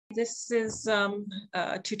This is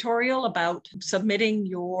a tutorial about submitting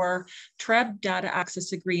your TRREB Data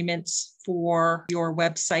Access Agreements for your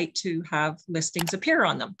website to have listings appear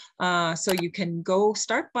on them. So you can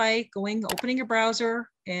start by opening your browser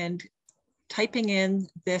and typing in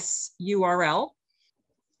this URL.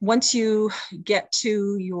 Once you get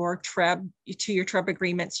to your TRREB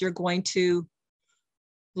agreements, you're going to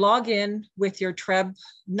log in with your TRREB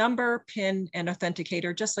number, PIN, and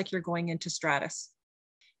authenticator, just like you're going into Stratus,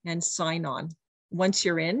 and sign on. Once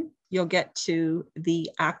you're in, you'll get to the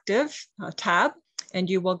Active tab, and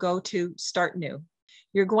you will go to Start New.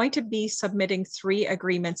 You're going to be submitting 3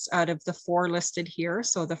 agreements out of the 4 listed here.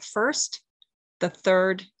 So the first, the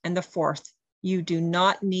third, and the fourth. You do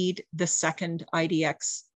not need the second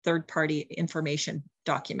IDX third-party information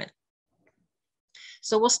document.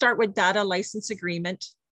 So we'll start with Data License Agreement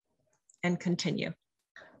and continue.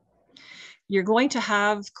 You're going to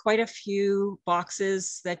have quite a few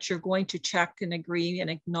boxes that you're going to check and agree and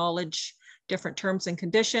acknowledge different terms and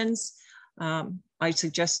conditions. I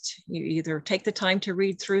suggest you either take the time to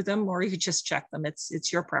read through them or you just check them.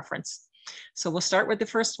 It's your preference. So we'll start with the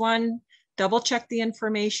first one. Double check the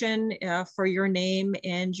information for your name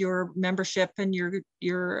and your membership and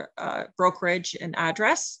your brokerage and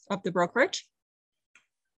address of the brokerage.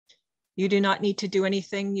 You do not need to do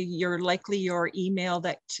anything. You're likely your email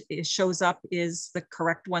that shows up is the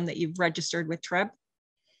correct one that you've registered with TRREB.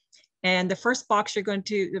 And the first box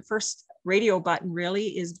the first radio button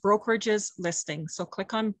really is Brokerages Listings. So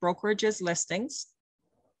click on Brokerages Listings.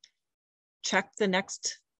 Check the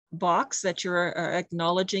next box that you're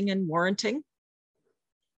acknowledging and warranting.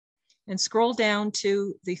 And scroll down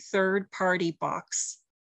to the third party box.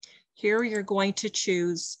 Here you're going to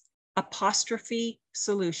choose apostrophe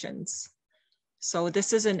solutions. So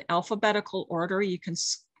this is in alphabetical order. You can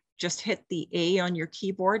just hit the A on your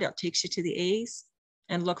keyboard. It takes you to the A's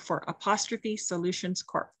and look for apostrophe solutions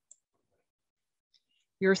corp.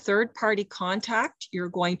 Your third party contact, you're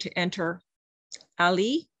going to enter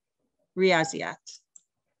Ali Riaziat.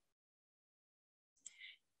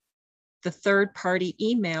 The third party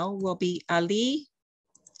email will be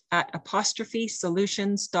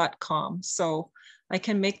ali@apostrophesolutions.com. So I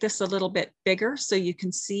can make this a little bit bigger so you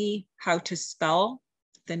can see how to spell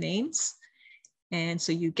the names. And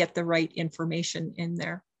so you get the right information in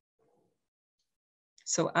there.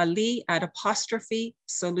 So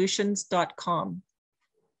ali@apostrophesolutions.com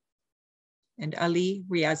and Ali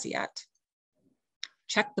Riaziat.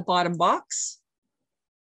 Check the bottom box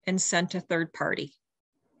and send to third party.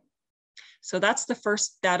 So that's the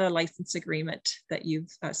first data license agreement that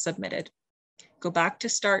you've submitted. Go back to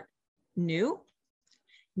Start New.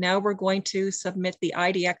 Now we're going to submit the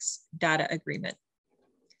IDX data agreement.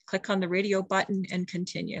 Click on the radio button and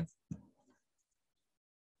continue.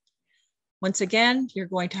 Once again, you're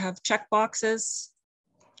going to have check boxes.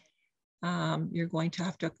 You're going to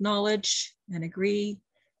have to acknowledge and agree.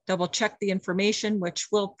 Double check the information, which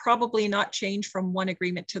will probably not change from one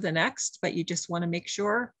agreement to the next, but you just want to make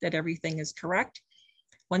sure that everything is correct.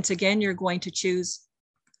 Once again, you're going to choose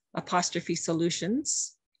apostrophe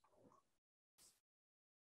solutions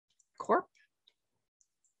corp,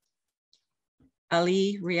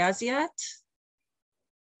 Ali Riaziat,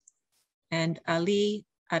 and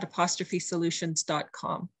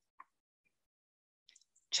ali@apostrophesolutions.com.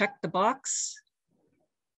 Check the box,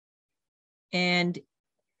 and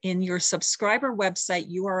in your subscriber website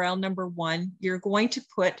URL number 1, you're going to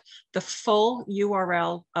put the full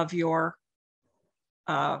URL of your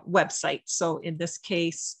website. So in this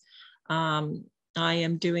case, I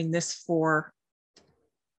am doing this for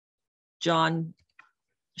John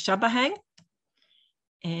Shabahang.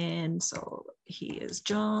 And so he is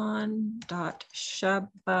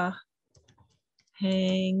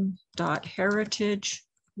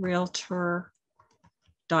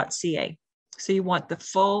john.shabahang.heritagerealtor.ca. So you want the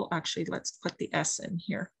full, actually, let's put the S in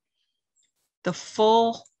here, the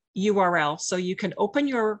full URL. So you can open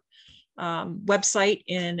your website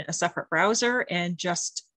in a separate browser and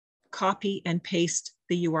just copy and paste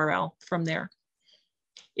the URL from there.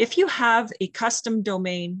 If you have a custom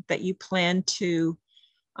domain that you plan to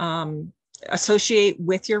associate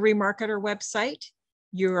with your Remarketer website,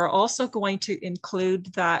 you're also going to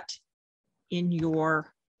include that in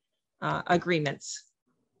your agreements.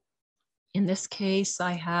 In this case,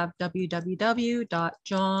 I have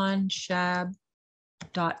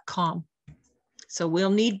www.johnshab.com. So we'll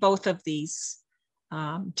need both of these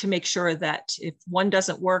to make sure that if one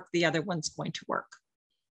doesn't work, the other one's going to work.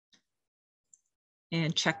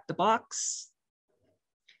 And check the box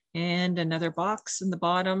and another box in the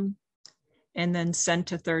bottom, and then send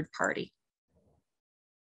to third party.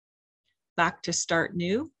 Back to Start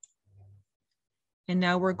New. And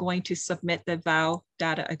now we're going to submit the VOW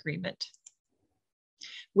data agreement,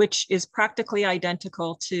 which is practically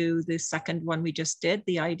identical to the second one we just did,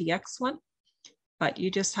 the IDX one, but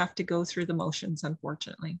you just have to go through the motions,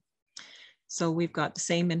 unfortunately. So we've got the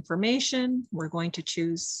same information. We're going to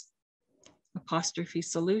choose Apostrophe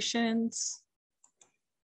Solutions,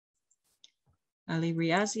 Ali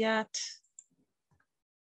Riaziat,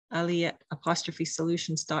 Ali at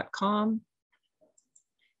apostrophesolutions.com.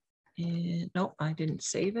 And no, I didn't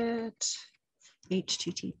save it.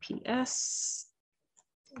 HTTPS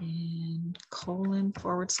and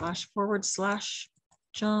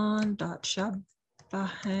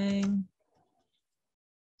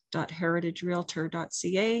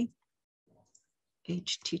john//john.shabahang.heritagerealtor.ca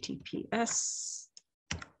https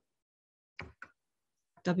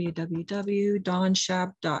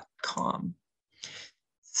www.donshab.com.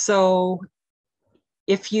 So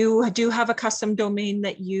if you do have a custom domain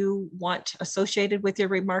that you want associated with your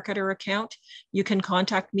Remarketer account, you can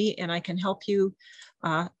contact me and I can help you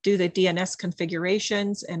do the DNS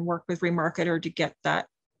configurations and work with Remarketer to get that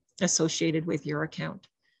associated with your account.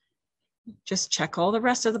 Just check all the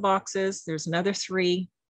rest of the boxes. There's another 3.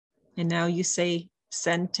 And now you say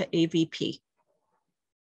send to AVP.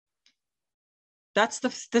 That's the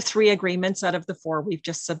 3 agreements out of the 4 we've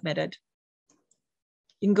just submitted.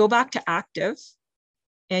 You can go back to active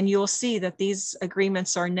and you'll see that these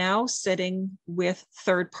agreements are now sitting with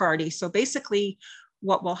third party. So basically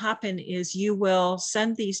what will happen is you will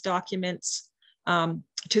send these documents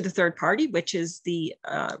to the third party, which is the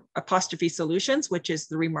Apostrophe Solutions, which is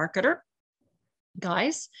the Remarketer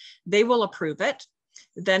guys. They will approve it.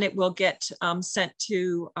 Then it will get sent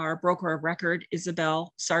to our broker of record,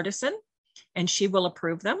 Isabel Sardison, and she will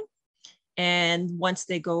approve them. And once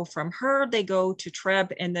they go from her, they go to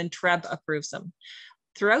TRREB, and then TRREB approves them.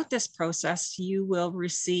 Throughout this process, you will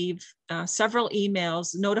receive several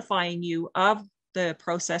emails notifying you of the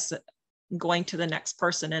process going to the next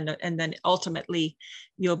person, and then ultimately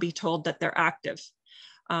you'll be told that they're active.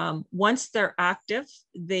 Once they're active,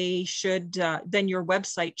 they should, then your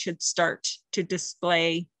website should start to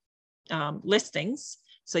display listings.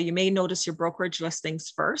 So you may notice your brokerage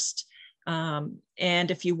listings first.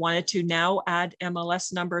 And if you wanted to now add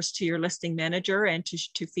MLS numbers to your listing manager and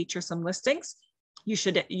to feature some listings, you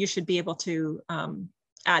should be able to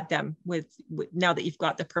add them with now that you've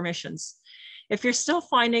got the permissions. If you're still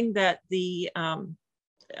finding that the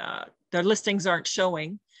listings aren't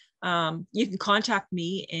showing, you can contact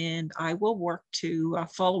me and I will work to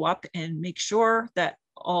follow up and make sure that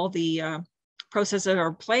all the processes are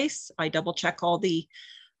in place. I double check all the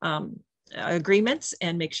agreements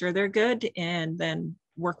and make sure they're good, and then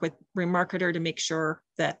work with Remarketer to make sure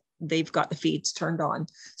that they've got the feeds turned on.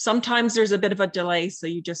 Sometimes there's a bit of a delay, so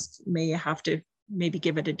you just may have to maybe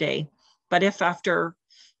give it a day. But if after,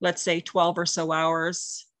 let's say 12 or so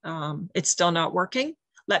hours, it's still not working,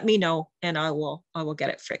 let me know and I will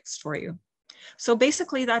get it fixed for you. So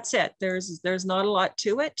basically that's it. There's not a lot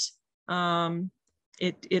to it.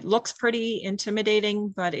 It looks pretty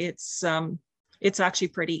intimidating, but it's actually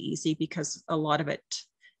pretty easy because a lot of it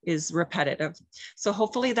is repetitive. So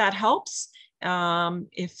hopefully that helps.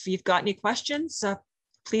 If you've got any questions,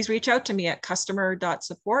 please reach out to me at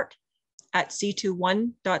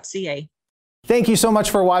customer.support@c21.ca. Thank you so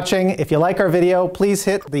much for watching. If you like our video, please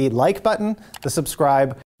hit the like button, the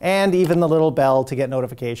subscribe, and even the little bell to get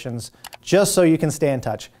notifications, just so you can stay in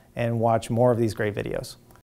touch and watch more of these great videos.